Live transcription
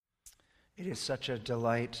It is such a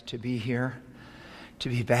delight to be here, to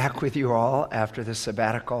be back with you all after this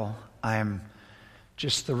sabbatical. I'm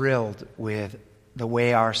just thrilled with the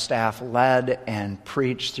way our staff led and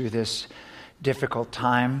preached through this difficult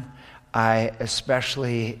time. I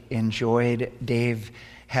especially enjoyed Dave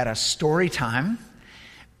had a story time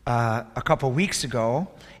a couple weeks ago,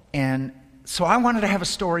 and so I wanted to have a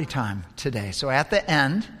story time today. So at the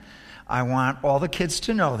end, I want all the kids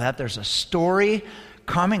to know that there's a story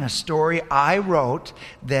coming, a story I wrote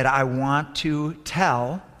that I want to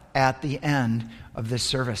tell at the end of this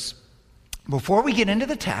service. Before we get into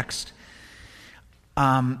the text,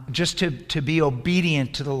 just to be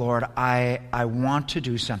obedient to the Lord, I want to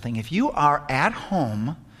do something. If you are at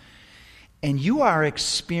home and you are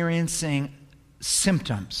experiencing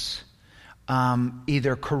symptoms,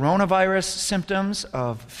 either coronavirus symptoms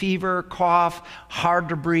of fever, cough, hard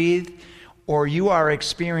to breathe, or you are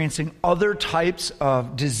experiencing other types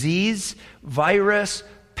of disease, virus,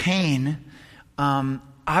 pain,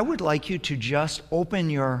 I would like you to just open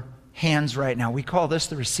your hands right now. We call this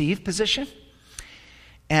the receive position.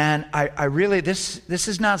 And I really, this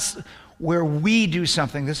is not where we do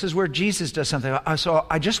something. This is where Jesus does something. So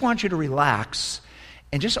I just want you to relax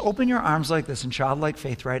and just open your arms like this in childlike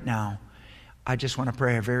faith right now. I just want to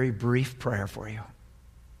pray a very brief prayer for you.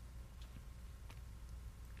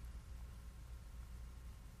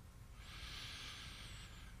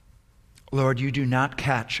 Lord, you do not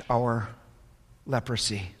catch our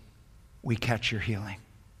leprosy. We catch your healing.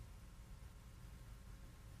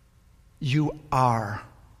 You are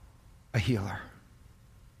a healer.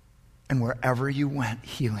 And wherever you went,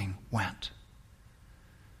 healing went.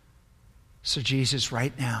 So Jesus,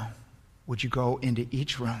 right now, would you go into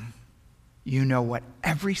each room? You know what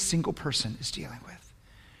every single person is dealing with.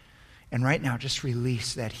 And right now, just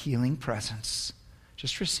release that healing presence.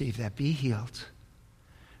 Just receive that. Be healed.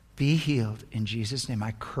 Be healed in Jesus' name.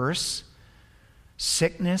 I curse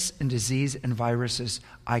sickness and disease and viruses.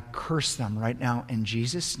 I curse them right now in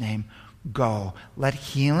Jesus' name. Go. Let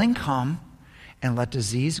healing come and let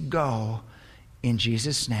disease go in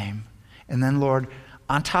Jesus' name. And then, Lord,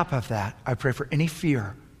 on top of that, I pray for any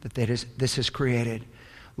fear that this has created.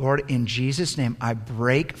 Lord, in Jesus' name, I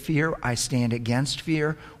break fear. I stand against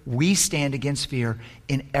fear. We stand against fear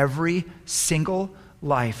in every single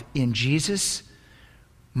life. In Jesus'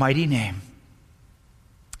 mighty name.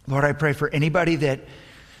 Lord, I pray for anybody that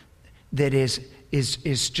is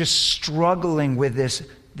just struggling with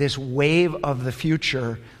this wave of the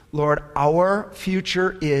future. Lord, our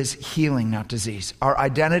future is healing, not disease. Our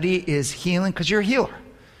identity is healing because you're a healer.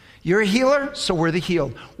 You're a healer, so we're the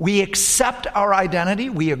healed. We accept our identity.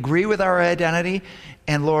 We agree with our identity.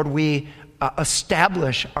 And Lord, we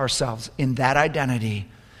establish ourselves in that identity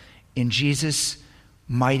in Jesus'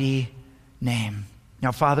 mighty name.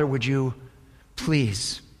 Now, Father, would you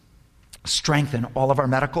please strengthen all of our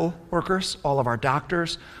medical workers, all of our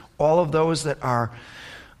doctors, all of those that are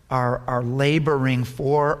laboring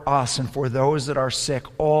for us and for those that are sick,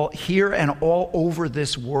 all here and all over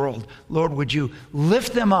this world. Lord, would you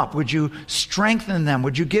lift them up? Would you strengthen them?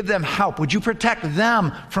 Would you give them help? Would you protect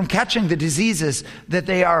them from catching the diseases that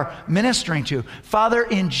they are ministering to? Father,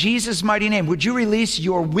 in Jesus' mighty name, would you release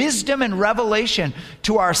your wisdom and revelation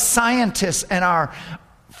to our scientists and our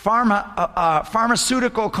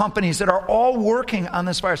pharmaceutical companies that are all working on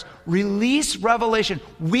this virus? Release revelation.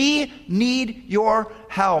 We need your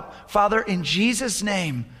help. Father, in Jesus'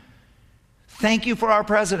 name, thank you for our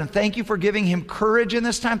president. Thank you for giving him courage in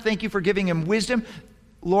this time. Thank you for giving him wisdom.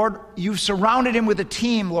 Lord, you've surrounded him with a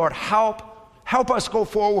team. Lord, help us go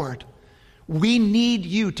forward. We need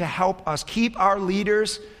you to help us keep our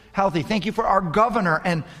leaders healthy. Thank you for our governor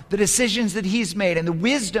and the decisions that he's made and the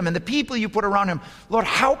wisdom and the people you put around him. Lord,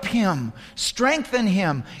 help him, strengthen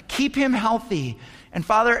him, keep him healthy. And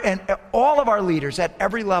Father, and all of our leaders at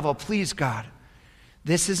every level, please God,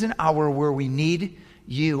 this is an hour where we need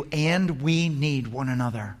you and we need one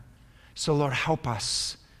another. So Lord, help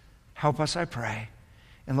us. Help us, I pray.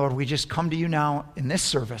 And Lord, we just come to you now in this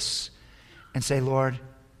service and say, Lord,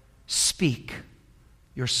 speak.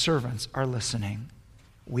 Your servants are listening.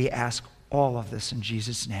 We ask all of this in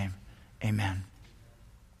Jesus' name. Amen.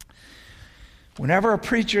 Whenever a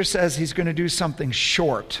preacher says he's going to do something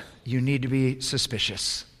short, you need to be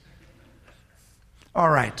suspicious. All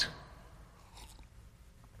right.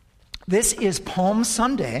 This is Palm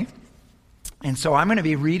Sunday, and so I'm going to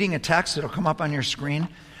be reading a text that'll come up on your screen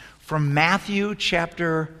from Matthew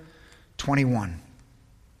chapter 21.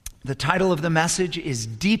 The title of the message is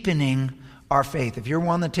Deepening Our Faith. If you're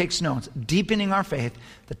one that takes notes, Deepening Our Faith,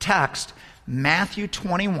 the text, Matthew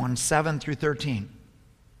 21, 7 through 13.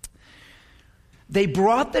 They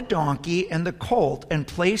brought the donkey and the colt and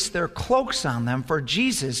placed their cloaks on them for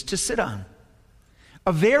Jesus to sit on.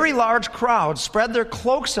 A very large crowd spread their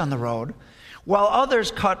cloaks on the road, while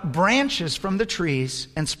others cut branches from the trees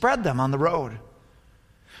and spread them on the road.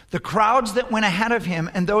 The crowds that went ahead of him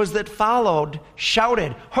and those that followed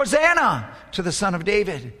shouted, "Hosanna to the Son of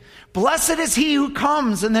David! Blessed is he who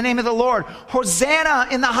comes in the name of the Lord! Hosanna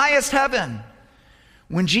in the highest heaven!"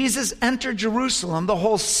 When Jesus entered Jerusalem, the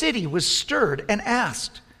whole city was stirred and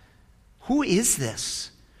asked, "Who is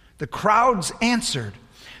this?" The crowds answered,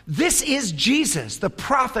 "This is Jesus, the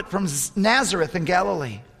prophet from Nazareth in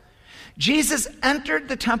Galilee." Jesus entered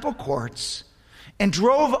the temple courts and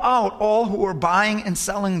drove out all who were buying and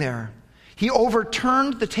selling there. He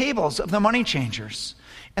overturned the tables of the money changers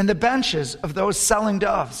and the benches of those selling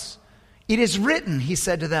doves. "It is written," he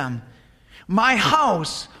said to them, "My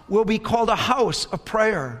house will be called a house of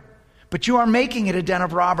prayer, but you are making it a den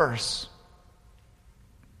of robbers."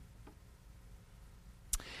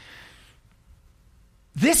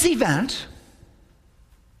 This event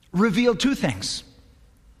revealed two things.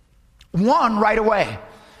 One, right away,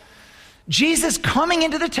 Jesus coming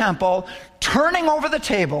into the temple, turning over the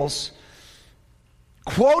tables,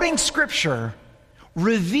 quoting scripture,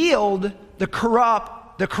 revealed the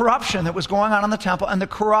corruption that was going on in the temple and the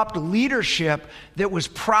corrupt leadership that was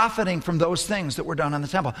profiting from those things that were done in the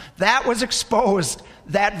temple. That was exposed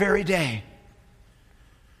that very day.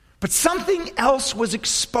 But something else was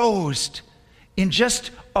exposed in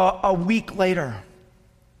just a week later.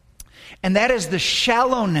 And that is the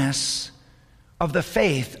shallowness of the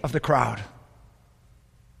faith of the crowd.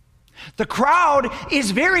 The crowd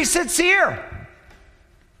is very sincere.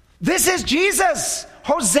 This is Jesus.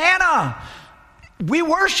 Hosanna. We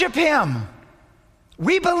worship him.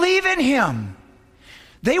 We believe in him.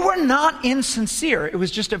 They were not insincere. It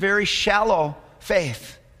was just a very shallow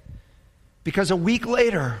faith. Because a week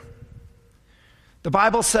later, the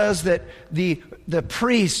Bible says that the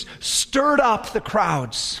priests stirred up the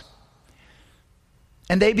crowds.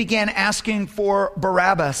 And they began asking for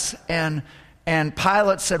Barabbas. And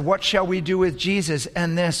Pilate said, "What shall we do with Jesus?"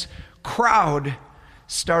 And this crowd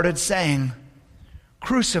started saying,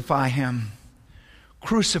 "Crucify him.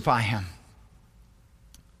 Crucify him."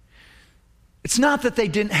 It's not that they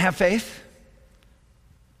didn't have faith.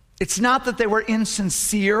 It's not that they were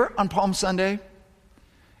insincere on Palm Sunday.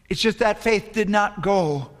 It's just that faith did not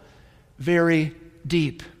go very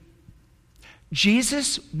deep.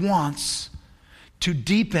 Jesus wants to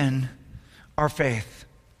deepen our faith.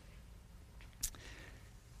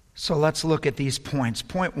 So let's look at these points.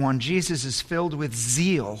 Point one, Jesus is filled with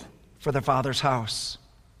zeal for the Father's house.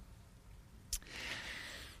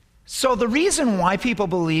 So the reason why people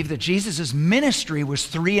believe that Jesus' ministry was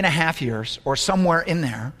 3.5 years, or somewhere in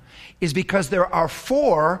there, is because there are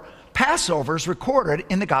 4 Passovers recorded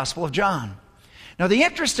in the Gospel of John. Now, the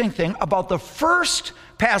interesting thing about the first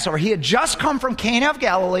Passover, he had just come from Cana of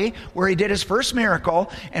Galilee, where he did his first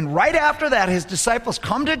miracle, and right after that, his disciples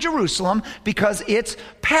come to Jerusalem because it's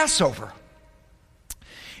Passover.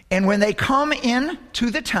 And when they come in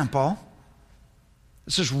to the temple,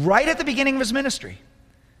 this is right at the beginning of his ministry,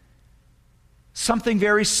 something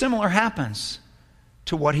very similar happens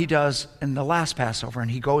to what he does in the last Passover.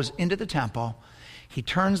 And he goes into the temple, he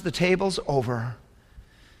turns the tables over,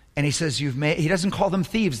 and he says, he doesn't call them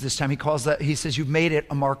thieves this time, he says, "You've made it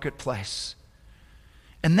a marketplace."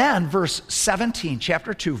 And then verse 17,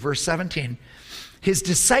 chapter 2, verse 17, his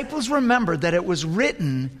disciples remembered that it was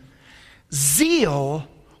written, "Zeal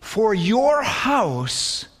for your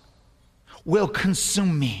house will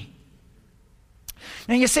consume me."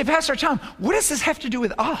 Now you say, "Pastor Tom, what does this have to do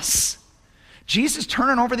with us? Jesus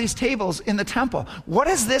turning over these tables in the temple. What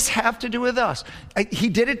does this have to do with us?" He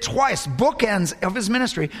did it twice, bookends of his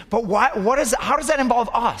ministry. But how does that involve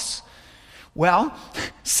us? Well,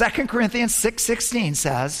 2 Corinthians 6:16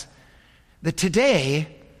 says that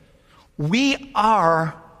today we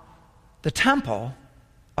are the temple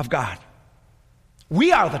of God.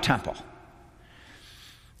 We are the temple.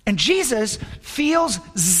 And Jesus feels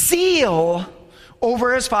zeal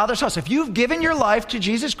over his Father's house. If you've given your life to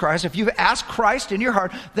Jesus Christ, if you've asked Christ in your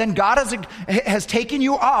heart, then God has taken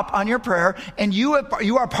you up on your prayer, and you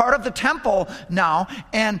are part of the temple now,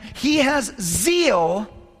 and he has zeal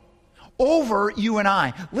over you and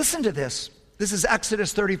I. Listen to this. This is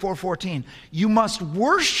Exodus 34:14. "You must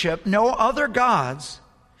worship no other gods,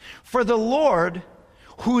 for the Lord,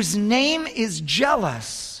 whose name is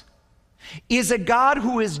jealous, is a God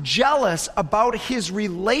who is jealous about his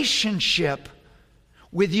relationship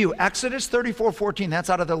with you." Exodus 34:14, that's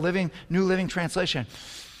out of the New Living Translation.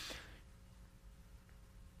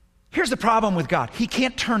 Here's the problem with God. He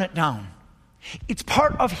can't turn it down. It's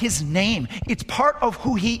part of his name. It's part of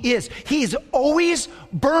who he is. He is always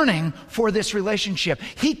burning for this relationship.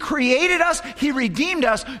 He created us, he redeemed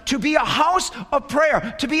us to be a house of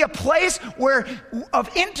prayer, to be a place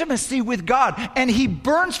of intimacy with God. And he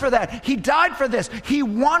burns for that. He died for this. He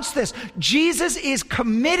wants this. Jesus is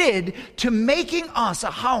committed to making us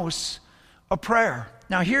a house of prayer.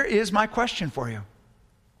 Now, here is my question for you.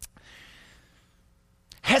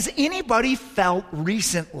 Has anybody felt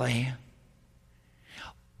recently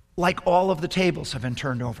like all of the tables have been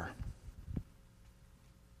turned over?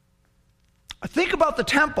 Think about the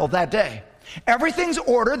temple that day. Everything's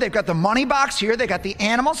ordered. They've got the money box here. They've got the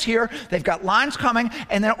animals here. They've got lines coming.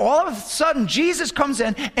 And then all of a sudden, Jesus comes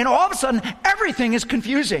in, and all of a sudden, everything is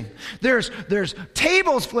confusing. There's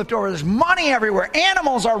tables flipped over. There's money everywhere.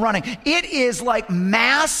 Animals are running. It is like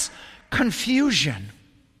mass confusion.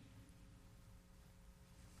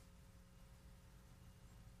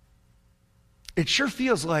 It sure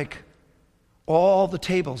feels like all the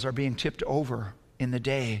tables are being tipped over in the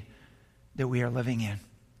day that we are living in.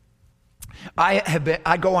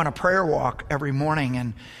 I go on a prayer walk every morning,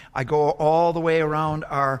 and I go all the way around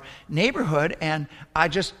our neighborhood, and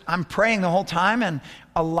I'm praying the whole time, and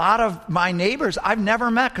a lot of my neighbors I've never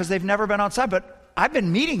met because they've never been outside, but I've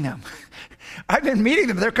been meeting them. I've been meeting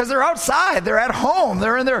them there because they're outside, they're at home,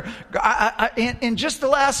 they're in their, in just the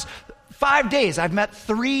last 5 days, I've met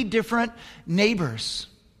 3 different neighbors,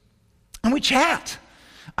 and we chat.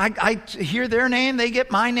 I hear their name, they get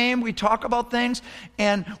my name, we talk about things,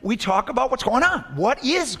 and we talk about what's going on. What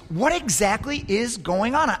exactly is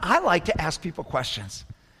going on? I like to ask people questions.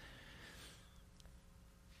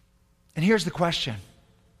 And here's the question.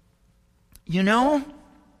 You know,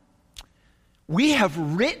 we have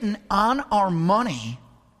written on our money,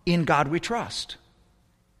 "In God We Trust."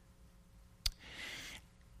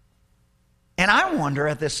 And I wonder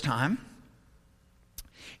at this time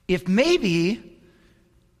if maybe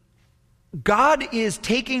God is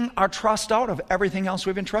taking our trust out of everything else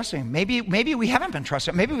we've been trusting. Maybe we haven't been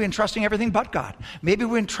trusting. Maybe we've been trusting everything but God. Maybe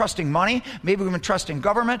we've been trusting money. Maybe we've been trusting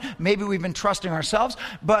government. Maybe we've been trusting ourselves.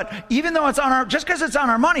 But even though just because it's on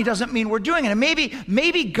our money doesn't mean we're doing it. And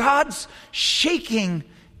maybe God's shaking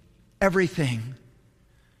everything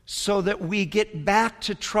so that we get back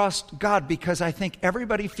to trust God, because I think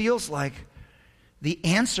everybody feels like the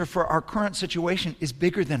answer for our current situation is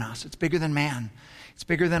bigger than us. It's bigger than man. It's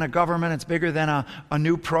bigger than a government. It's bigger than a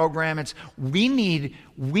new program. We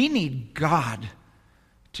need God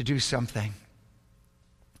to do something.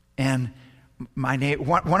 And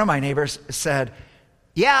one of my neighbors said,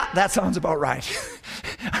 "Yeah, that sounds about right."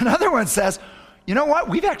 Another one says, "You know what?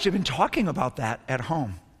 We've actually been talking about that at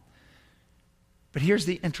home." But here's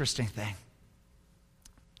the interesting thing.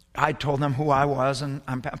 I told them who I was, and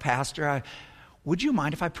I'm a pastor. Would you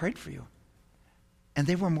mind if I prayed for you? And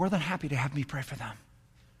they were more than happy to have me pray for them.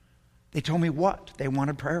 They told me what they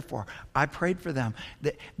wanted prayer for. I prayed for them.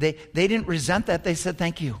 They didn't resent that. They said,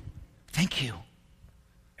 "Thank you. Thank you."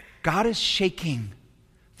 God is shaking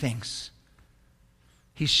things.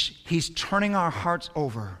 He's turning our hearts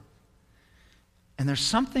over. And there's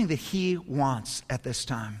something that he wants at this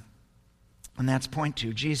time. And that's point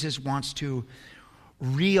 2. Jesus wants to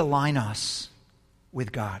realign us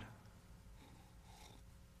with God.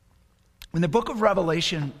 When the book of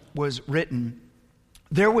Revelation was written,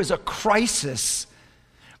 there was a crisis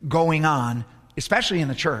going on, especially in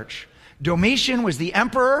the church. Domitian was the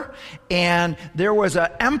emperor, and there was an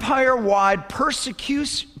empire-wide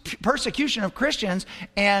persecution of Christians,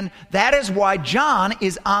 and that is why John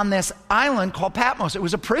is on this island called Patmos. It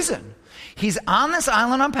was a prison. He's on this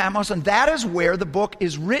island on Patmos, and that is where the book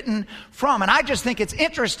is written from. And I just think it's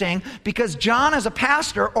interesting because John is a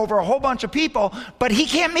pastor over a whole bunch of people, but he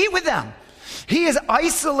can't meet with them. He is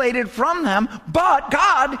isolated from them, but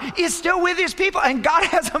God is still with his people, and God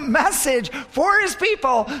has a message for his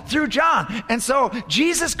people through John. And so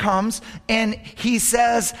Jesus comes and he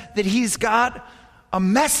says that he's got a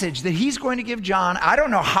message that he's going to give John. I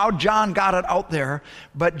don't know how John got it out there,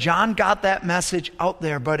 but John got that message out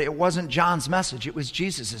there, but it wasn't John's message. It was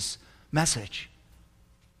Jesus' message.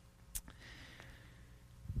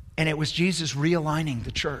 And it was Jesus realigning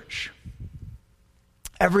the church.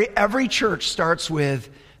 Every church starts with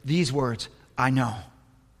these words: I know.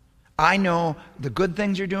 I know the good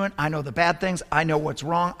things you're doing. I know the bad things. I know what's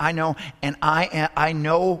wrong. I know, and I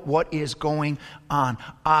know what is going on.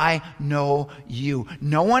 I know you.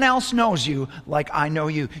 No one else knows you like I know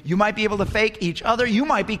you. You might be able to fake each other. You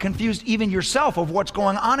might be confused even yourself of what's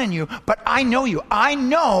going on in you, but I know you. I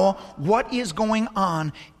know what is going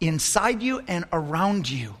on inside you and around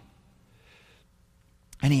you.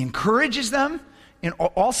 And he encourages them In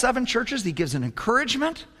all 7 churches, he gives an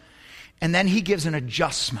encouragement, and then he gives an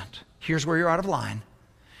adjustment. Here's where you're out of line.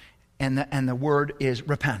 And the word is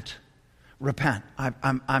repent. Repent.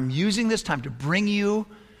 I'm using this time to bring you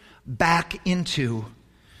back into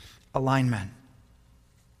alignment.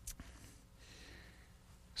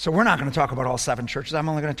 So we're not going to talk about all 7 churches. I'm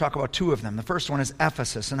only going to talk about 2 of them. The first one is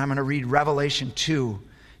Ephesus, and I'm going to read Revelation 2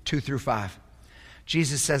 through 5.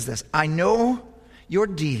 Jesus says this, I know your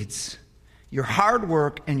deeds, your hard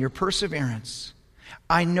work, and your perseverance.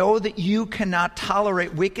 I know that you cannot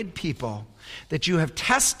tolerate wicked people, that you have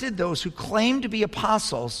tested those who claim to be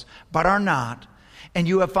apostles but are not, and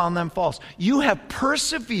you have found them false. You have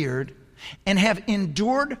persevered and have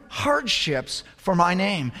endured hardships for my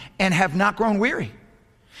name and have not grown weary.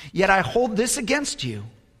 Yet I hold this against you.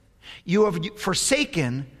 You have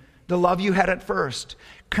forsaken the love you had at first.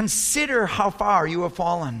 Consider how far you have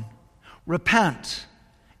fallen. Repent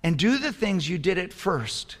and do the things you did at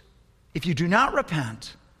first. If you do not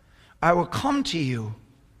repent, I will come to you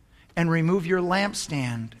and remove your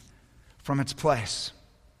lampstand from its place.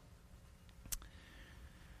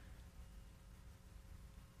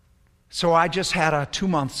 So I just had a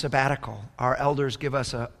 2-month sabbatical. Our elders give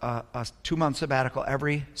us a 2-month sabbatical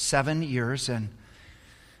every 7 years. And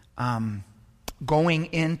going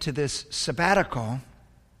into this sabbatical,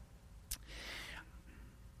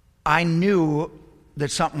 I knew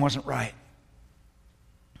that something wasn't right.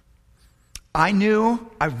 I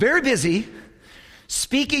knew I was very busy,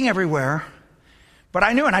 speaking everywhere, but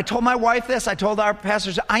I knew, and I told my wife this, I told our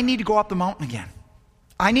pastors, I need to go up the mountain again.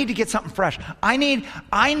 I need to get something fresh. I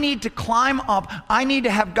need to climb up. I need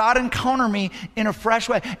to have God encounter me in a fresh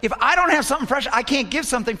way. If I don't have something fresh, I can't give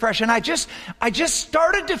something fresh. And I just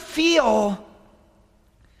started to feel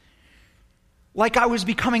like I was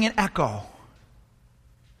becoming an echo.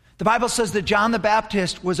 The Bible says that John the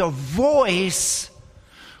Baptist was a voice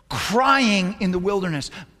crying in the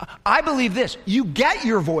wilderness. I believe this. You get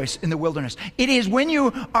your voice in the wilderness. It is when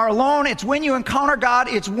you are alone. It's when you encounter God.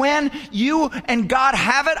 It's when you and God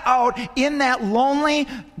have it out in that lonely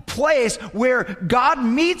place where God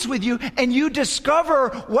meets with you and you discover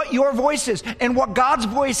what your voice is and what God's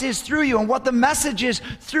voice is through you and what the message is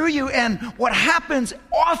through you. And what happens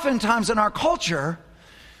oftentimes in our culture,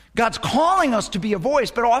 God's calling us to be a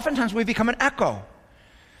voice, but oftentimes we become an echo.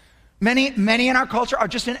 Many in our culture are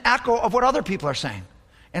just an echo of what other people are saying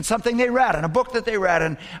and something they read and a book that they read.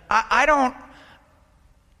 And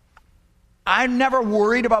I'm never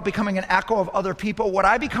worried about becoming an echo of other people. What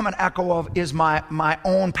I become an echo of is my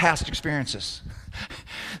own past experiences.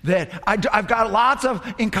 That I've got lots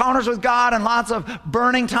of encounters with God and lots of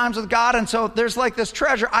burning times with God. And so there's like this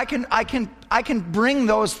treasure. I can bring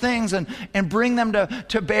those things and bring them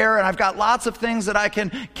to bear. And I've got lots of things that I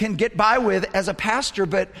can get by with as a pastor.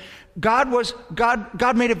 But God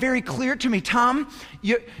made it very clear to me, Tom,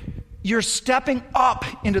 you're stepping up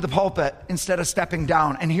into the pulpit instead of stepping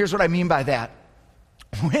down. And here's what I mean by that.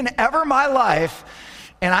 Whenever my life,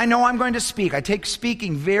 and I know I'm going to speak, I take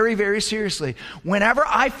speaking very, very seriously. Whenever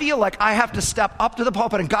I feel like I have to step up to the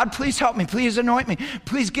pulpit and God, please help me, please anoint me,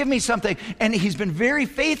 please give me something. And he's been very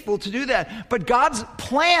faithful to do that. But God's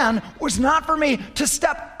plan was not for me to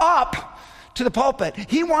step up to the pulpit.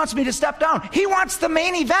 He wants me to step down. He wants the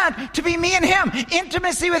main event to be me and him,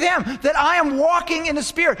 intimacy with him, that I am walking in the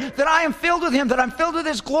Spirit, that I am filled with him, that I'm filled with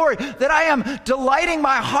his glory, that I am delighting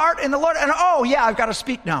my heart in the Lord. And oh yeah, I've got to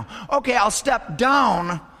speak now. Okay, I'll step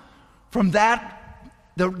down from that,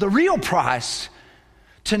 the real prize,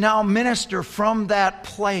 to now minister from that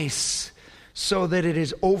place so that it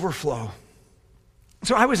is overflow.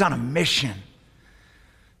 So I was on a mission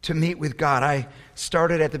to meet with God. I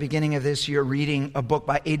started at the beginning of this year reading a book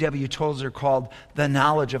by A.W. Tozer called The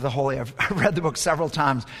Knowledge of the Holy. I've read the book several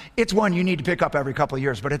times. It's one you need to pick up every couple of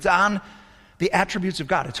years, but it's on the attributes of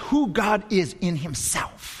God. It's who God is in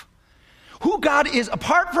himself. Who God is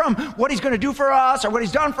apart from what he's going to do for us or what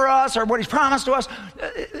he's done for us or what he's promised to us.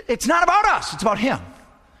 It's not about us. It's about him.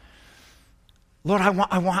 Lord,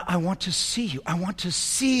 I want to see you. I want to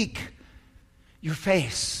seek your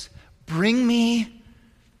face. Bring me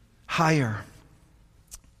higher.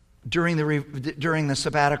 During the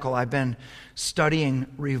sabbatical, I've been studying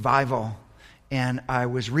revival, and I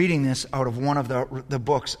was reading this out of one of the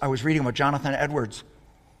books. I was reading about Jonathan Edwards.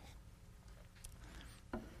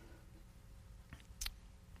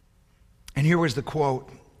 And here was the quote.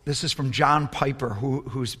 This is from John Piper,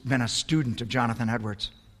 who's been a student of Jonathan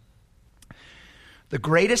Edwards. The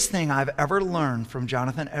greatest thing I've ever learned from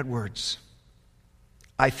Jonathan Edwards,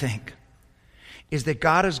 I think, is that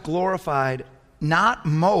God is glorified not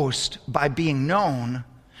most by being known,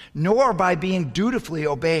 nor by being dutifully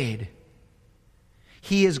obeyed.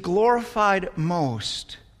 He is glorified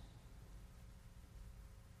most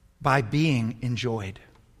by being enjoyed.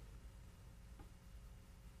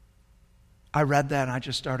 I read that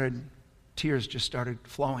and tears just started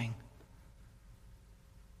flowing.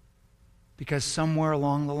 Because somewhere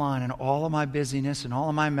along the line, in all of my busyness and all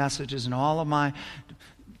of my messages and all of my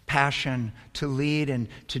passion to lead and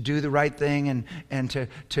to do the right thing and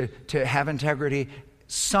to have integrity,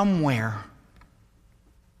 somewhere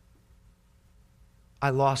I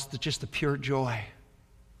lost just the pure joy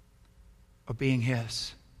of being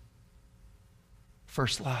His.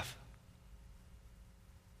 First love.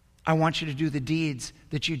 I want you to do the deeds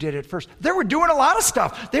that you did at first. They were doing a lot of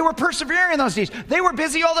stuff. They were persevering in those deeds. They were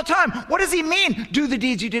busy all the time. What does He mean, do the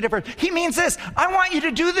deeds you did at first? He means this: I want you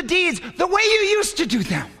to do the deeds the way you used to do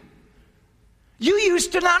them. You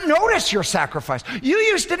used to not notice your sacrifice. You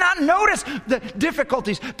used to not notice the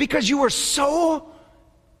difficulties because you were so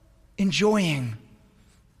enjoying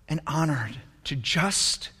and honored to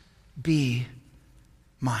just be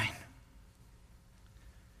mine.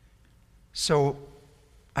 So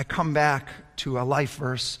I come back to a life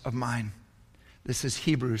verse of mine. This is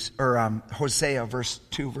Hosea verse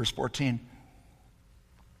 2, verse 14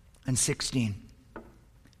 and 16.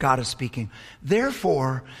 God is speaking.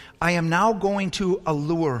 Therefore, I am now going to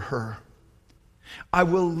allure her. I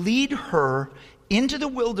will lead her into the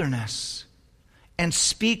wilderness and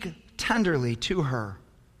speak tenderly to her.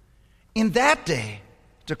 In that day,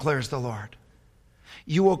 declares the Lord,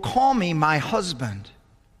 you will call me my husband.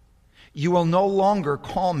 You will no longer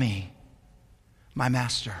call me my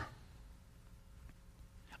master.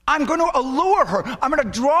 I'm going to allure her. I'm going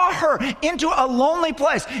to draw her into a lonely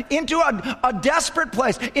place, into a desperate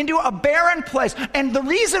place, into a barren place. And the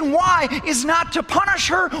reason why is not to punish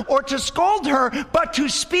her or to scold her, but to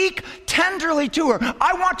speak tenderly to her.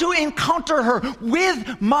 I want to encounter her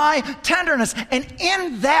with my tenderness. And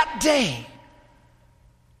in that day,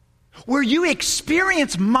 where you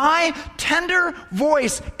experience my tender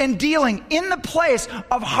voice and dealing in the place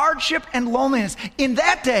of hardship and loneliness, in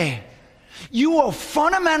that day, you will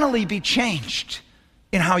fundamentally be changed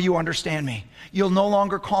in how you understand me. You'll no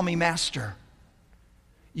longer call me master.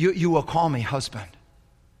 You will call me husband.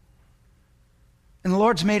 And the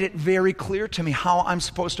Lord's made it very clear to me how I'm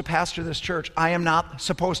supposed to pastor this church. I am not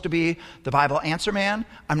supposed to be the Bible answer man.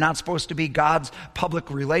 I'm not supposed to be God's public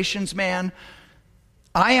relations man.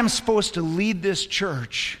 I am supposed to lead this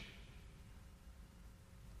church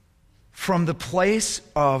from the place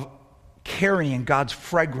of carrying God's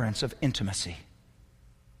fragrance of intimacy.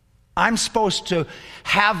 I'm supposed to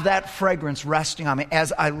have that fragrance resting on me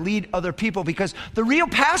as I lead other people, because the real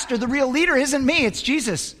pastor, the real leader isn't me, it's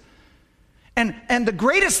Jesus. And the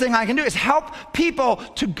greatest thing I can do is help people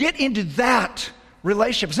to get into that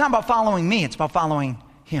relationship. It's not about following me, it's about following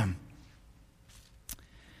Him.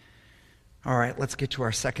 All right, let's get to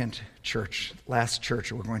our second church, last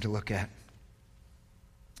church we're going to look at.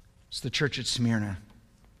 It's the church at Smyrna.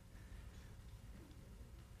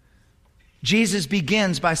 Jesus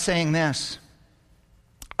begins by saying this: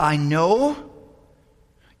 I know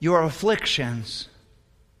your afflictions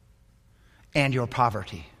and your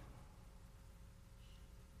poverty.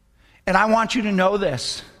 And I want you to know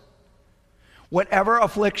this. Whatever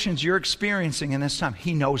afflictions you're experiencing in this time,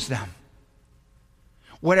 He knows them.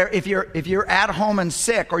 Whatever, if you're at home and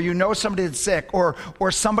sick, or you know somebody that's sick, or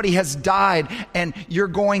somebody has died and you're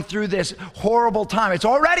going through this horrible time. It's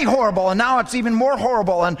already horrible, and now it's even more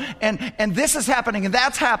horrible, and this is happening and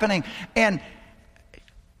that's happening. And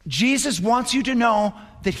Jesus wants you to know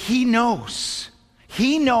that He knows.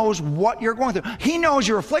 He knows what you're going through. He knows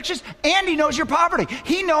your afflictions and He knows your poverty.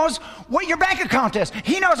 He knows what your bank account is.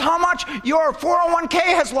 He knows how much your 401k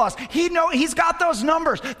has lost. He's got those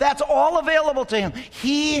numbers. That's all available to Him.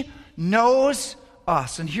 He knows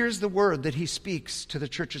us. And here's the word that He speaks to the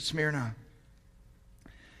church at Smyrna.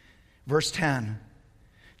 Verse 10.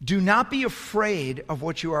 Do not be afraid of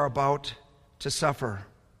what you are about to suffer.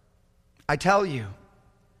 I tell you,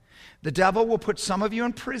 the devil will put some of you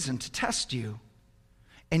in prison to test you,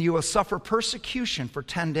 and you will suffer persecution for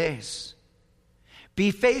 10 days.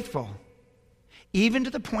 Be faithful, even to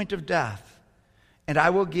the point of death, and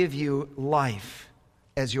I will give you life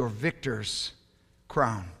as your victor's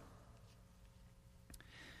crown.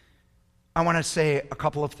 I want to say a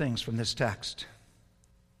couple of things from this text.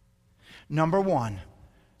 Number one,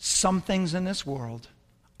 some things in this world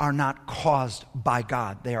are not caused by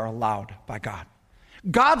God. They are allowed by God.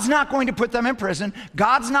 God's not going to put them in prison.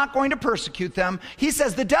 God's not going to persecute them. He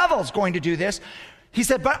says the devil's going to do this. He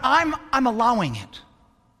said, but I'm allowing it.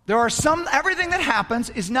 Everything that happens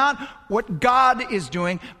is not what God is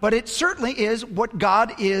doing, but it certainly is what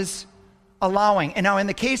God is allowing. And now in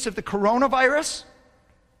the case of the coronavirus,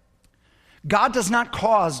 God does not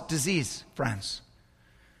cause disease, friends.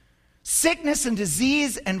 Sickness and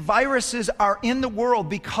disease and viruses are in the world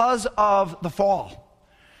because of the fall.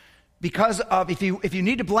 Because of, if you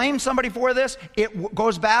need to blame somebody for this, it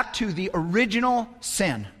goes back to the original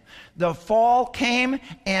sin. The fall came,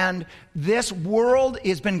 and this world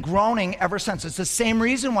has been groaning ever since. It's the same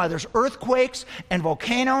reason why there's earthquakes and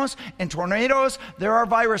volcanoes and tornadoes. There are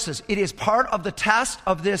viruses. It is part of the test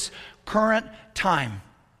of this current time.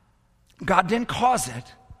 God didn't cause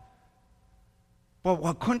it.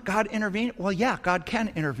 Well, couldn't God intervene? Well, yeah, God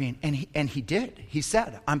can intervene, and he did. He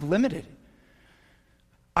said, I'm limited.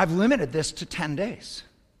 I've limited this to 10 days.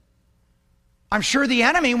 I'm sure the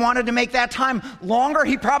enemy wanted to make that time longer.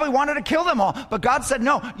 He probably wanted to kill them all. But God said,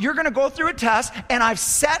 no, you're going to go through a test, and I've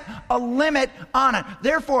set a limit on it.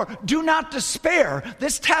 Therefore, do not despair.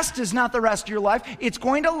 This test is not the rest of your life. It's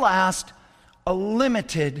going to last a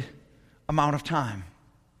limited amount of time.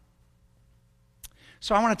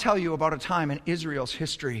 So I want to tell you about a time in Israel's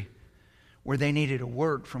history where they needed a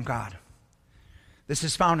word from God. This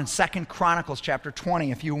is found in 2 Chronicles chapter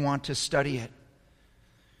 20 if you want to study it.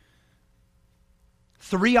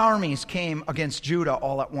 3 armies came against Judah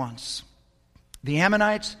all at once. The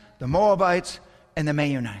Ammonites, the Moabites, and the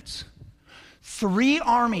Meunites. 3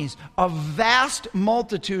 armies, a vast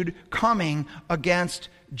multitude coming against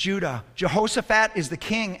Judah. Jehoshaphat is the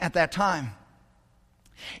king at that time.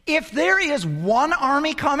 If there is one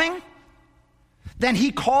army coming, then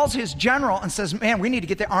he calls his general and says, man, we need to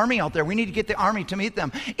get the army out there. We need to get the army to meet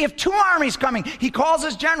them. If 2 armies coming, he calls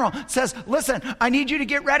his general, says, listen, I need you to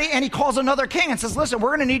get ready. And he calls another king and says, listen, we're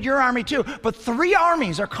going to need your army too. But 3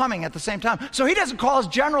 armies are coming at the same time. So he doesn't call his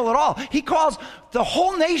general at all. He calls the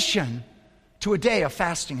whole nation to a day of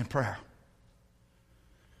fasting and prayer.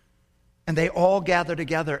 And they all gather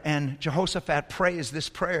together, and Jehoshaphat prays this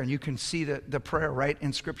prayer, and you can see the prayer right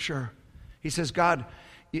in Scripture. He says, God,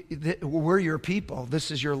 we're your people. This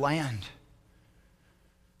is your land.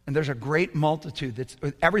 And there's a great multitude.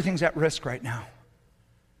 Everything's at risk right now.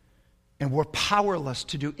 And we're powerless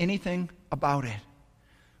to do anything about it.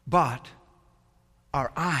 But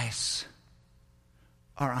our eyes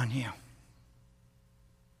are on you.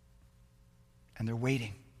 And they're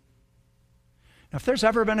waiting. Now, if there's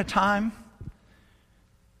ever been a time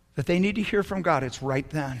that they need to hear from God, it's right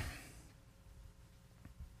then.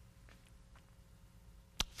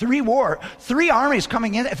 3 armies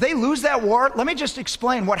coming in. If they lose that war, let me just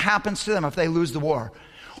explain what happens to them if they lose the war.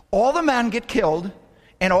 All the men get killed,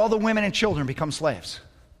 and all the women and children become slaves.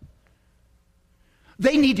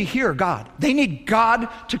 They need to hear God. They need God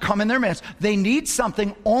to come in their midst. They need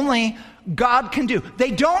something only God can do.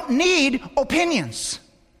 They don't need opinions.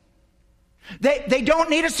 They don't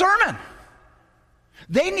need a sermon.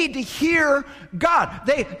 They need to hear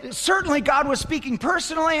God. Certainly God was speaking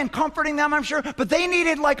personally and comforting them, I'm sure, but they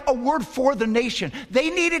needed like a word for the nation. They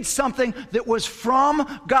needed something that was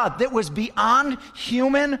from God, that was beyond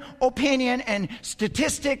human opinion and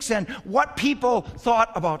statistics and what people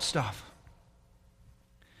thought about stuff.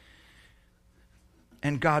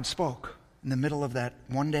 And God spoke in the middle of that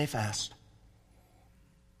one-day fast.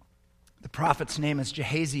 The prophet's name is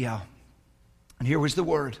Jehaziel. And here was the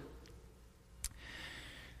word.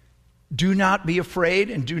 Do not be afraid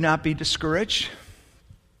and do not be discouraged.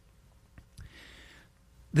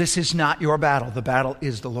 This is not your battle. The battle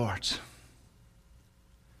is the Lord's.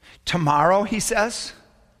 Tomorrow, he says,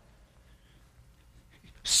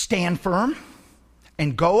 stand firm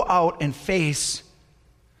and go out and face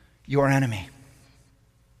your enemy.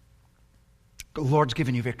 The Lord's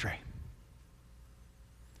given you victory.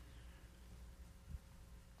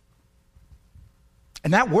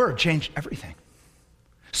 And that word changed everything.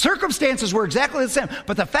 Circumstances were exactly the same,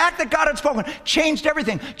 but the fact that God had spoken changed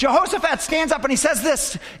everything. Jehoshaphat stands up and he says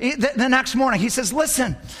this the next morning. He says,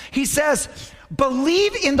 listen, he says,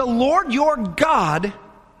 believe in the Lord your God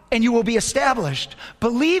and you will be established.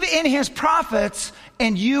 Believe in his prophets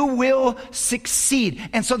and you will succeed.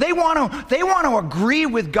 And so they want to agree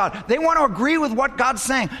with God. They want to agree with what God's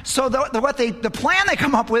saying. So the plan they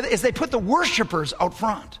come up with is they put the worshipers out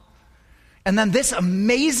front. And then this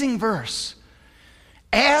amazing verse,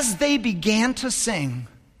 as they began to sing,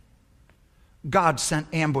 God sent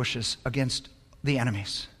ambushes against the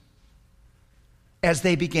enemies. As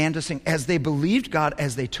they began to sing, as they believed God,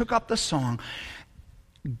 as they took up the song,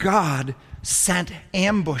 God sent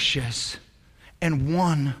ambushes and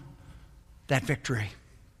won that victory.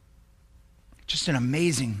 Just an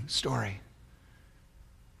amazing story.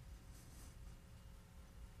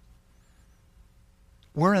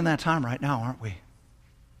 We're in that time right now, aren't we?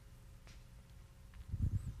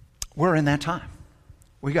 we're in that time.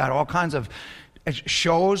 We got all kinds of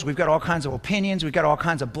shows, we've got all kinds of opinions, we've got all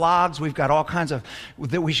kinds of blogs, we've got all kinds of,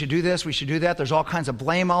 that we should do this, we should do that. There's all kinds of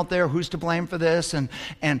blame out there, who's to blame for this,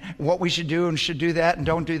 and what we should do and should do that and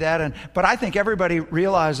don't do that. But I think everybody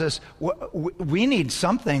realizes we need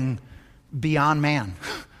something beyond man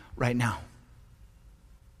right now.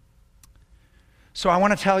 So I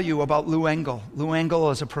want to tell you about Lou Engle. Lou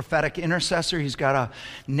Engle is a prophetic intercessor. He's got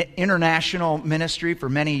an international ministry for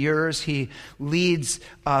many years. He leads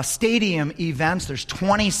stadium events. There's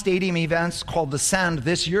 20 stadium events called Descend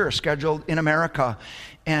this year scheduled in America.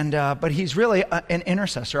 But he's really an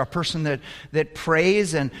intercessor, a person that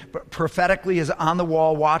prays and prophetically is on the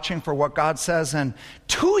wall watching for what God says. And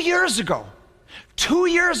 2 years ago,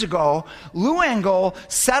 Lou Engle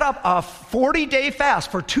set up a 40-day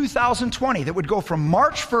fast for 2020 that would go from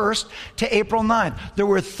March 1st to April 9th. There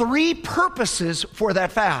were 3 purposes for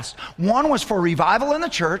that fast. One was for revival in the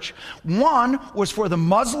church. One was for the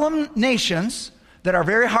Muslim nations that are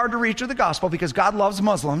very hard to reach with the gospel because God loves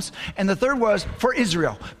Muslims. And the third was for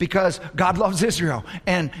Israel because God loves Israel.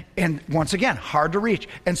 And once again, hard to reach.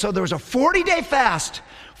 And so there was a 40-day fast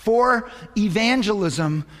for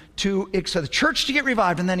evangelism so the church to get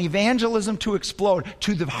revived and then evangelism to explode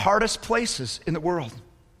to the hardest places in the world.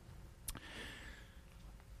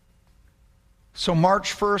 So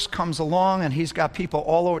March 1st comes along and he's got people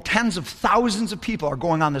all over, tens of thousands of people are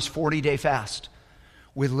going on this 40-day fast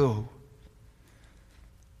with Lou.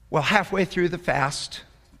 Well, halfway through the fast,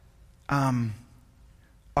 a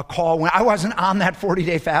call, when I wasn't on that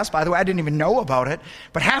 40-day fast, by the way, I didn't even know about it,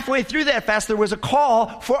 but halfway through that fast, there was a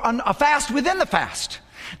call for a fast within the fast.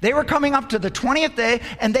 They were coming up to the 20th day,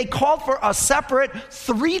 and they called for a separate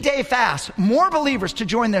 3-day fast. More believers to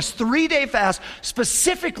join this 3-day fast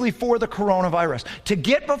specifically for the coronavirus. To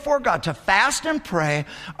get before God, to fast and pray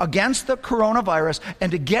against the coronavirus,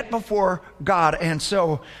 and to get before God. And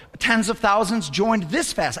so tens of thousands joined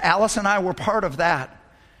this fast. Alice and I were part of that.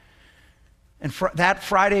 And that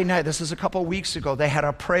Friday night, this is a couple weeks ago, they had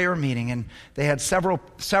a prayer meeting, and they had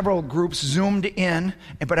several groups zoomed in,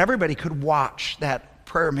 but everybody could watch that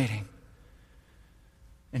prayer meeting.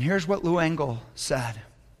 And here's what Lou Engle said.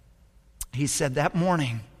 He said that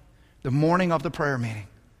morning, the morning of the prayer meeting,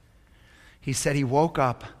 he said he woke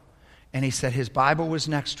up and he said his Bible was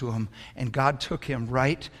next to him and God took him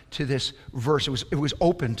right to this verse. It was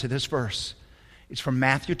open to this verse. It's from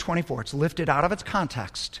Matthew 24. It's lifted out of its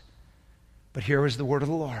context. But here is the word of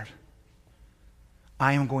the Lord.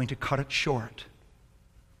 I am going to cut it short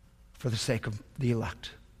for the sake of the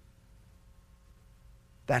elect.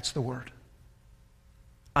 That's the word.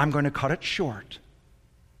 I'm going to cut it short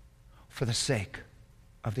for the sake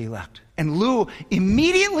of the elect. And Lou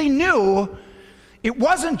immediately knew it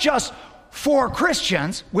wasn't just for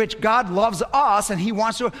Christians, which God loves us and he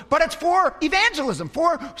wants to, but it's for evangelism,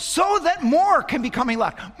 so that more can become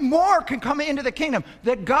elect, more can come into the kingdom,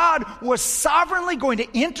 that God was sovereignly going to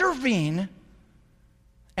intervene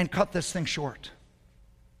and cut this thing short.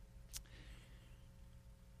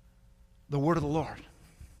 The word of the Lord.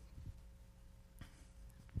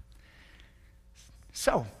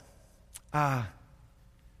 So, what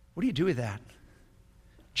do you do with that?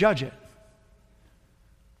 Judge it.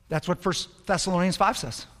 That's what 1 Thessalonians 5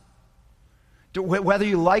 says. Whether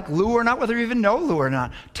you like Lou or not, whether you even know Lou or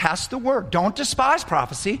not, test the word. Don't despise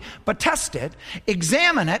prophecy, but test it,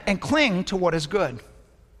 examine it, and cling to what is good.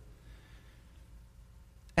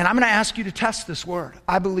 And I'm going to ask you to test this word.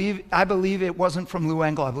 I believe it wasn't from Lou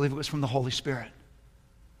Engle. I believe it was from the Holy Spirit.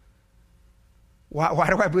 Why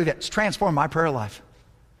do I believe it? It's transformed my prayer life.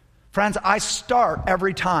 Friends, I start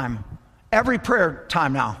every prayer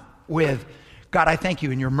time now with, God, I thank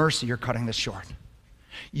you in your mercy you're cutting this short.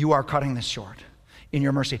 You are cutting this short in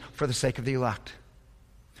your mercy for the sake of the elect.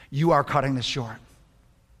 You are cutting this short.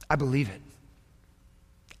 I believe it.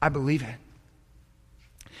 I believe it.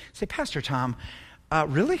 Say, Pastor Tom,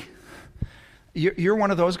 really? You're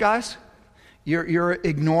one of those guys? You're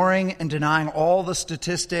ignoring and denying all the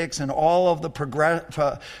statistics and all of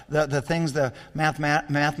the things the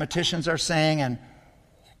mathematicians are saying and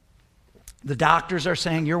the doctors are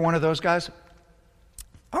saying. You're one of those guys?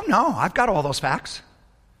 Oh no, I've got all those facts.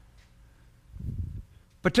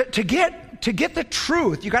 But to get the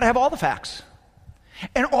truth, you got to have all the facts.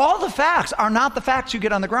 And all the facts are not the facts you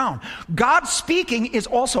get on the ground. God speaking is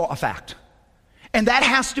also a fact. And that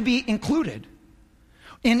has to be included.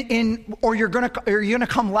 Or you're going to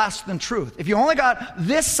come less than truth. If you only got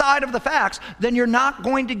this side of the facts, then you're not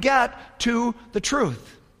going to get to the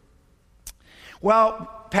truth.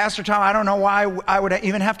 Well, Pastor Tom, I don't know why I would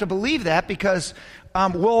even have to believe that, because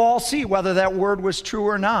we'll all see whether that word was true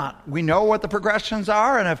or not. We know what the progressions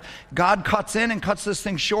are, and if God cuts in and cuts this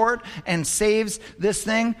thing short and saves this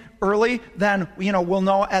thing early, then, we'll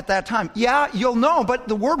know at that time. Yeah, you'll know, but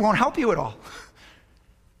the word won't help you at all.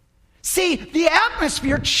 See, the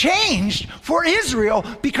atmosphere changed for Israel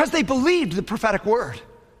because they believed the prophetic word.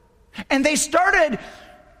 And they started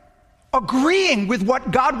agreeing with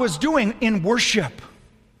what God was doing in worship.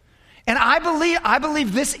 And I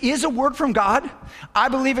believe this is a word from God. I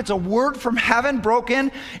believe it's a word from heaven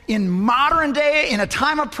broken in modern day, in a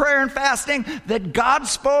time of prayer and fasting, that God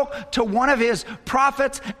spoke to one of his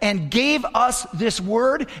prophets and gave us this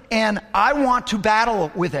word, and I want to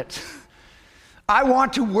battle with it. I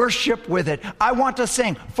want to worship with it. I want to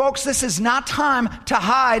sing. Folks, this is not time to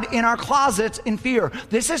hide in our closets in fear.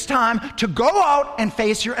 This is time to go out and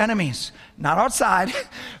face your enemies. Not outside,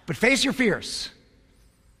 but face your fears.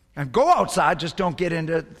 And go outside, just don't get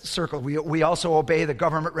into the circle. We also obey the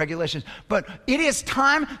government regulations. But it is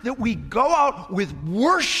time that we go out with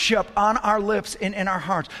worship on our lips and in our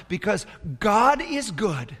hearts, because God is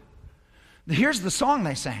good. Here's the song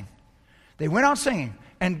they sang. They went out singing,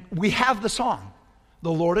 and we have the song.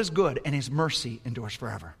 The Lord is good, and his mercy endures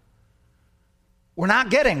forever. We're not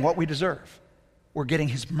getting what we deserve. We're getting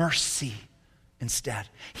his mercy instead.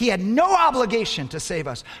 He had no obligation to save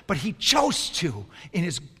us, but he chose to in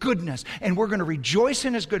his goodness. And we're going to rejoice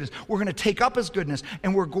in his goodness. We're going to take up his goodness,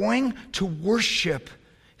 and we're going to worship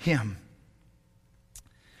him.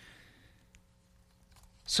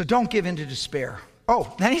 So don't give in to despair.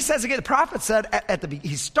 Oh, then he says again, the prophet said at the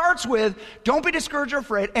beginning, he starts with, don't be discouraged or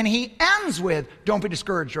afraid, and he ends with, don't be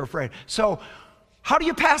discouraged or afraid. So how do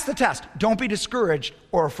you pass the test? Don't be discouraged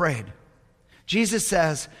or afraid. Jesus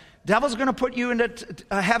says, devil's going to put you into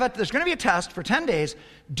heaven. There's going to be a test for 10 days.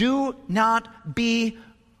 Do not be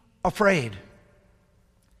afraid.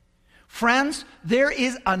 Friends, there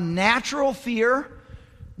is a natural fear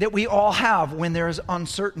that we all have when there is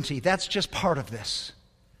uncertainty. That's just part of this.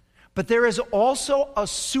 But there is also a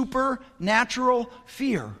supernatural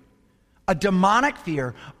fear, a demonic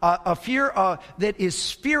fear, a fear that is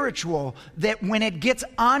spiritual, that when it gets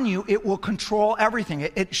on you, it will control everything.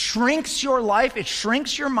 It shrinks your life, it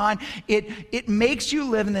shrinks your mind, it makes you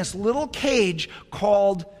live in this little cage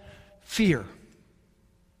called fear.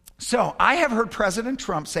 So I have heard President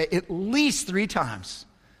Trump say at least 3 times,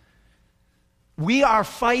 we are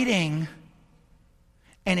fighting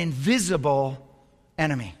an invisible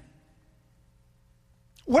enemy.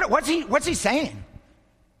 What's he saying?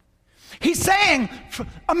 He's saying,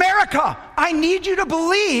 America, I need you to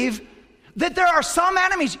believe that there are some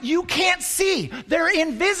enemies you can't see. They're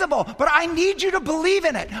invisible, but I need you to believe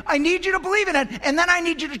in it. I need you to believe in it, and then I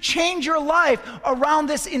need you to change your life around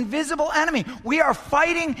this invisible enemy. We are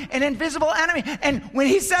fighting an invisible enemy. And when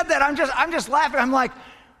he said that, I'm just laughing. I'm like,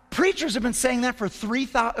 preachers have been saying that for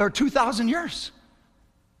 2,000 years.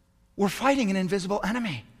 We're fighting an invisible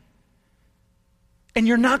enemy. And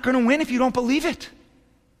you're not going to win if you don't believe it.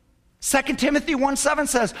 2 Timothy 1:7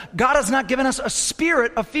 says, God has not given us a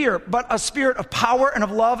spirit of fear, but a spirit of power and of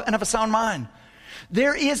love and of a sound mind.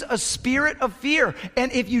 There is a spirit of fear.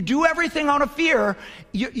 And if you do everything out of fear,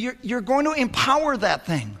 you're going to empower that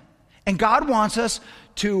thing. And God wants us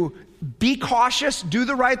to be cautious, do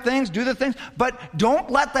the right things, do the things, but don't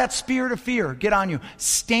let that spirit of fear get on you.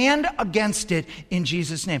 Stand against it in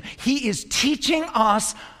Jesus' name. He is teaching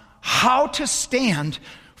us how to stand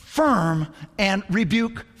firm and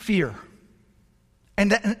rebuke fear.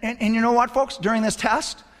 And you know what, folks? During this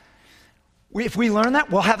test, if we learn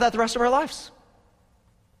that, we'll have that the rest of our lives.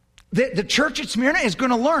 The church at Smyrna is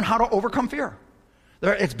going to learn how to overcome fear.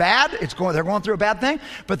 It's bad. They're going through a bad thing,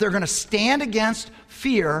 but they're going to stand against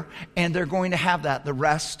fear, and they're going to have that the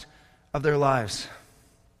rest of their lives.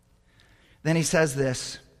 Then he says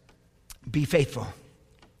this, be faithful.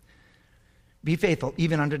 Be faithful,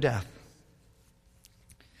 even unto death.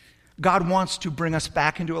 God wants to bring us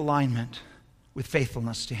back into alignment with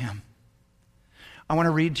faithfulness to him. I want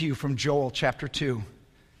to read to you from Joel chapter 2.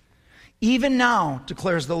 Even now,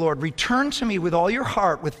 declares the Lord, return to me with all your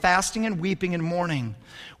heart, with fasting and weeping and mourning.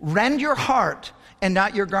 Rend your heart and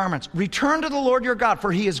not your garments. Return to the Lord your God,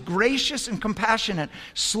 for he is gracious and compassionate,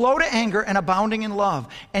 slow to anger and abounding in love.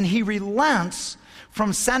 And he relents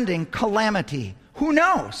from sending calamity. Who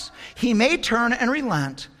knows? He may turn and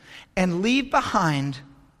relent and leave behind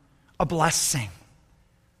a blessing.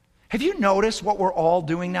 Have you noticed what we're all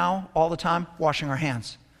doing now all the time? Washing our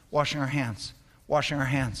hands, washing our hands, washing our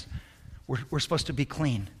hands. We're supposed to be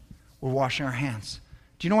clean. We're washing our hands.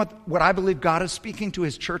 Do you know what I believe God is speaking to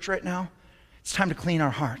his church right now? It's time to clean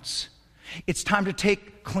our hearts. It's time to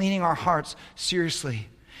take cleaning our hearts seriously.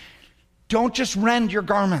 Don't just rend your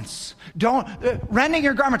garments. Rending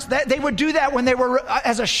your garments. They would do that when they were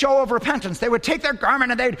as a show of repentance. They would take their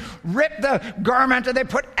garment and they'd rip the garment and they'd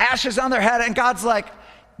put ashes on their head. And God's like,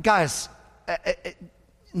 guys,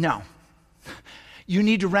 no. You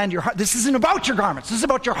need to rend your heart. This isn't about your garments. This is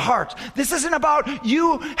about your heart. This isn't about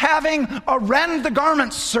you having a rend the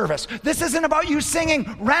garments service. This isn't about you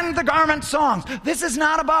singing rend the garment songs. This is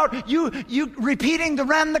not about you repeating the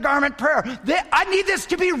rend the garment prayer. I need this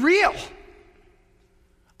to be real.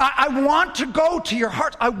 I want to go to your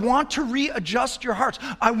hearts. I want to readjust your hearts.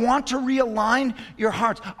 I want to realign your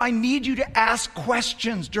hearts. I need you to ask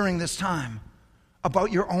questions during this time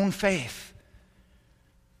about your own faith.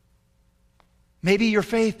 Maybe your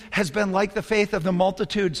faith has been like the faith of the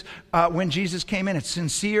multitudes when Jesus came in. It's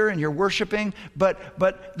sincere and you're worshiping,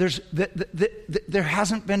 but there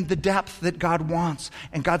hasn't been the depth that God wants.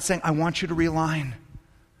 And God's saying, I want you to realign.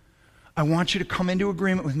 I want you to come into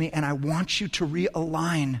agreement with me, and I want you to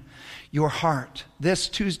realign your heart. This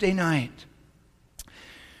Tuesday night,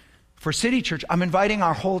 for City Church, I'm inviting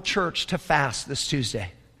our whole church to fast this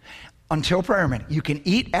Tuesday until prayer meeting. You can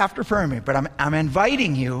eat after prayer meeting, but I'm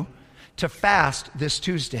inviting you to fast this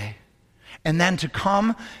Tuesday, and then to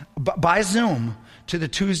come by Zoom to the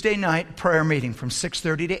Tuesday night prayer meeting from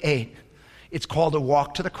 6:30 to 8. It's called A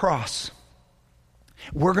Walk to the Cross.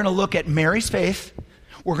 We're going to look at Mary's faith.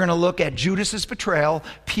 We're going to look at Judas's betrayal,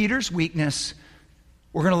 Peter's weakness.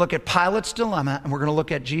 We're going to look at Pilate's dilemma, and we're going to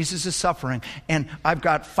look at Jesus' suffering. And I've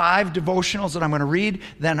got 5 devotionals that I'm going to read.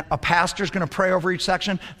 Then a pastor's going to pray over each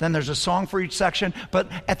section. Then there's a song for each section.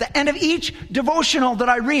 But at the end of each devotional that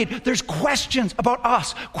I read, there's questions about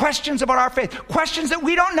us, questions about our faith, questions that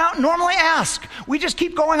we don't normally ask. We just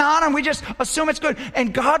keep going on and we just assume it's good.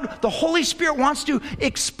 And God, the Holy Spirit, wants to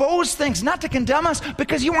expose things, not to condemn us,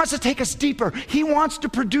 because He wants to take us deeper. He wants to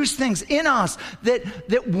produce things in us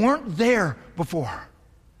that weren't there before.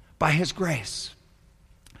 By His grace.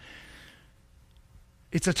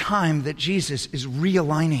 It's a time that Jesus is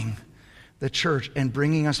realigning the church and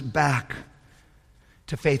bringing us back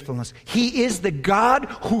to faithfulness. He is the God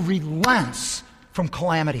who relents from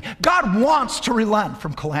calamity. God wants to relent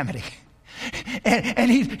from calamity.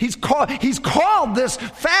 And he's called this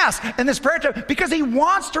fast and this prayer time because He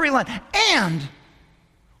wants to relent. And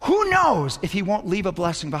who knows if He won't leave a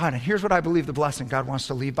blessing behind. And here's what I believe the blessing God wants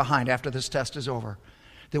to leave behind after this test is over.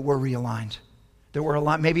 That we're realigned, that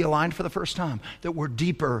we're maybe aligned for the first time, that we're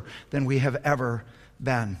deeper than we have ever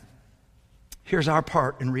been. Here's our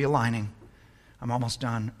part in realigning. I'm almost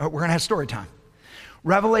done. We're going to have story time.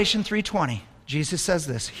 Revelation 3:20, Jesus says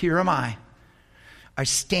this, "Here am I. I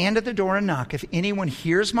stand at the door and knock. If anyone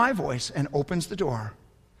hears my voice and opens the door,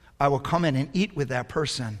 I will come in and eat with that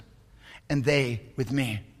person, and they with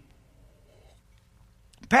me."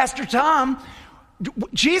 Pastor Tom,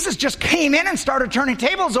 Jesus just came in and started turning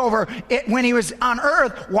tables over when He was on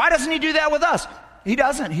earth. Why doesn't He do that with us? He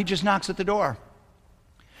doesn't. He just knocks at the door.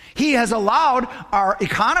 He has allowed our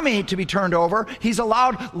economy to be turned over. He's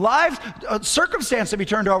allowed life circumstance to be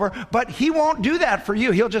turned over, but He won't do that for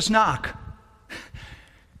you. He'll just knock.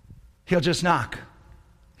 He'll just knock.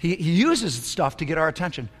 He uses stuff to get our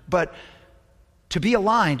attention. But to be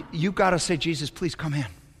aligned, you've got to say, Jesus, please come in.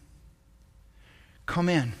 Come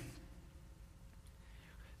in.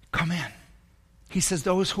 Come in. He says,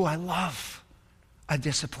 those who I love, I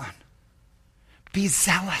discipline. Be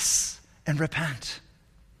zealous and repent.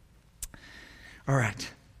 All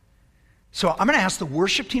right. So I'm going to ask the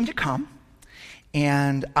worship team to come,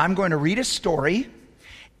 and I'm going to read a story,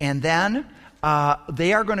 and then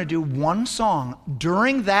they are going to do one song.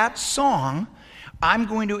 During that song, I'm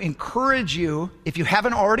going to encourage you, if you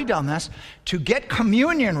haven't already done this, to get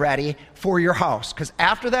communion ready for your house. Because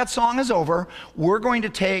after that song is over, I'm going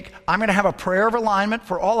to have a prayer of alignment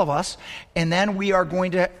for all of us, and then we are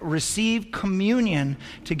going to receive communion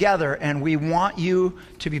together, and we want you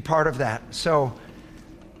to be part of that. So,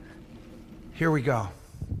 here we go.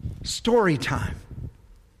 Story time.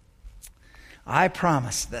 I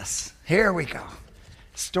promise this. Here we go.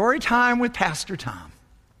 Story time with Pastor Tom.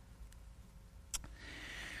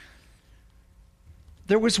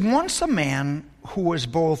 There was once a man who was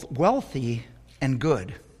both wealthy and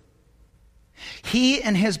good. He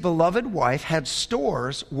and his beloved wife had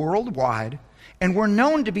stores worldwide and were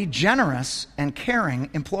known to be generous and caring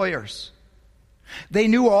employers. They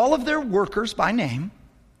knew all of their workers by name,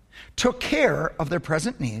 took care of their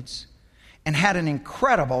present needs, and had an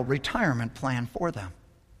incredible retirement plan for them.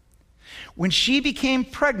 When she became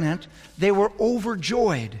pregnant, they were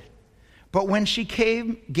overjoyed. But when she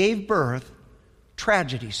gave birth,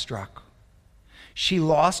 tragedy struck. She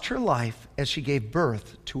lost her life as she gave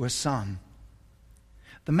birth to a son.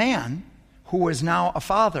 The man who was now a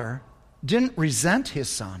father, didn't resent his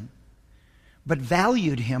son, but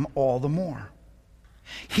valued him all the more.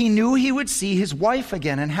 He knew he would see his wife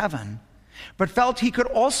again in heaven, but felt he could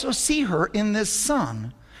also see her in this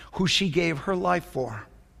son who she gave her life for.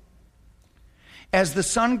 As the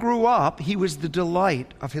son grew up, he was the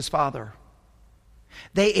delight of his father.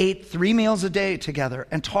 They ate 3 meals a day together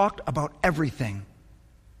and talked about everything.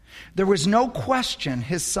 There was no question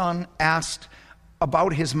his son asked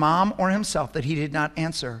about his mom or himself that he did not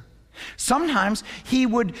answer. Sometimes he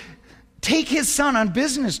would take his son on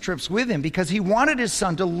business trips with him because he wanted his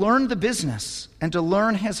son to learn the business and to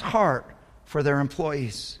learn his heart for their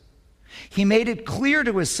employees. He made it clear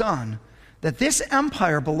to his son that this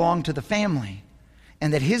empire belonged to the family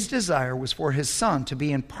and that his desire was for his son to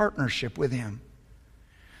be in partnership with him.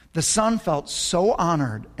 The son felt so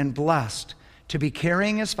honored and blessed to be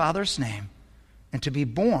carrying his father's name and to be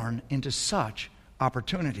born into such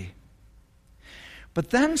opportunity.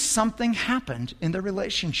 But then something happened in the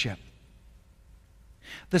relationship.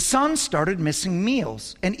 The son started missing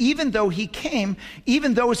meals, and even those he came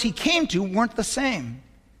to weren't the same.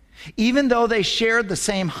 Even though they shared the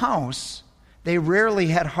same house, they rarely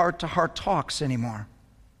had heart-to-heart talks anymore.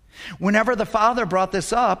 Whenever the father brought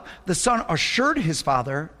this up, the son assured his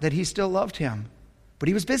father that he still loved him, but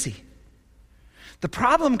he was busy. The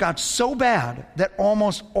problem got so bad that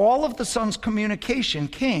almost all of the son's communication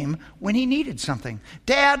came when he needed something.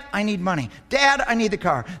 Dad, I need money. Dad, I need the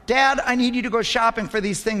car. Dad, I need you to go shopping for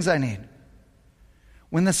these things I need.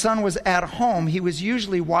 When the son was at home, he was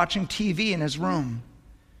usually watching TV in his room.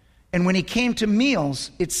 And when he came to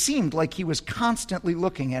meals, it seemed like he was constantly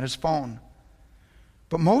looking at his phone.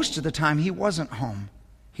 But most of the time, he wasn't home.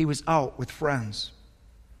 He was out with friends.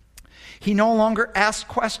 He no longer asked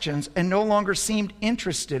questions and no longer seemed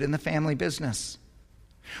interested in the family business.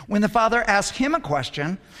 When the father asked him a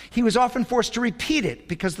question, he was often forced to repeat it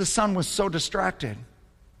because the son was so distracted.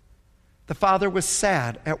 The father was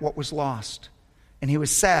sad at what was lost, and he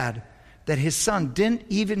was sad that his son didn't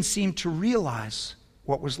even seem to realize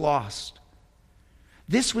what was lost.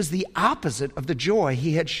 This was the opposite of the joy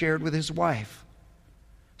he had shared with his wife.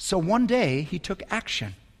 So one day, he took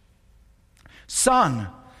action. "Son,"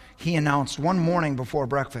 he announced one morning before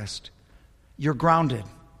breakfast, "you're grounded."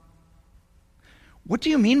 "What do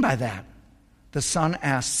you mean by that?" the son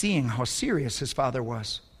asked, seeing how serious his father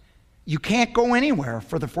was. "You can't go anywhere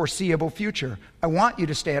for the foreseeable future. I want you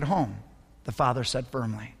to stay at home," the father said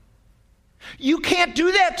firmly. "You can't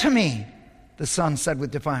do that to me," the son said with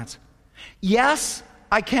defiance. "Yes,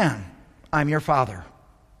 I can. I'm your father,"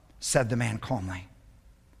 said the man calmly.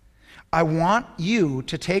 "I want you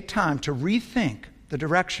to take time to rethink the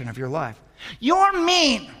direction of your life." "You're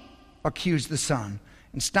mean," accused the son,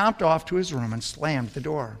 and stomped off to his room and slammed the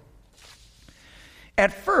door.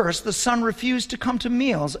 At first, the son refused to come to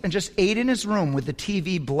meals and just ate in his room with the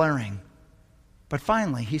TV blaring. But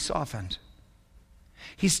finally, he softened.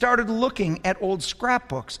 He started looking at old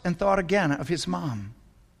scrapbooks and thought again of his mom.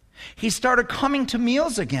 He started coming to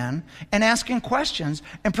meals again and asking questions,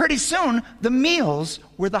 and pretty soon, the meals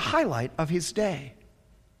were the highlight of his day.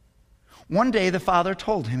 One day, the father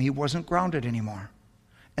told him he wasn't grounded anymore,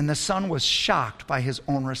 and the son was shocked by his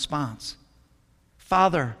own response.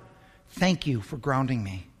 "Father, thank you for grounding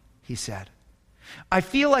me," he said. "I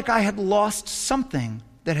feel like I had lost something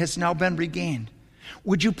that has now been regained.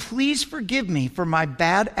 Would you please forgive me for my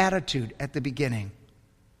bad attitude at the beginning?"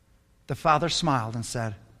 The father smiled and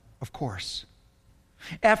said, "Of course."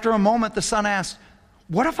 After a moment, the son asked,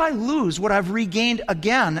 "What if I lose what I've regained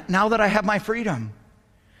again now that I have my freedom?"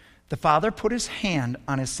 The father put his hand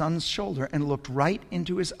on his son's shoulder and looked right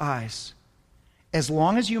into his eyes. "As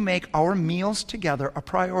long as you make our meals together a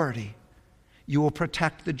priority, you will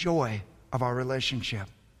protect the joy of our relationship."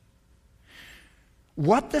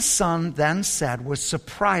 What the son then said was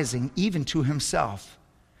surprising even to himself,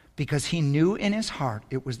 because he knew in his heart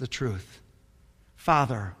it was the truth.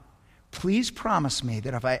 "Father, please promise me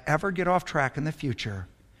that if I ever get off track in the future,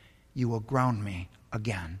 you will ground me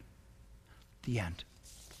again." The end.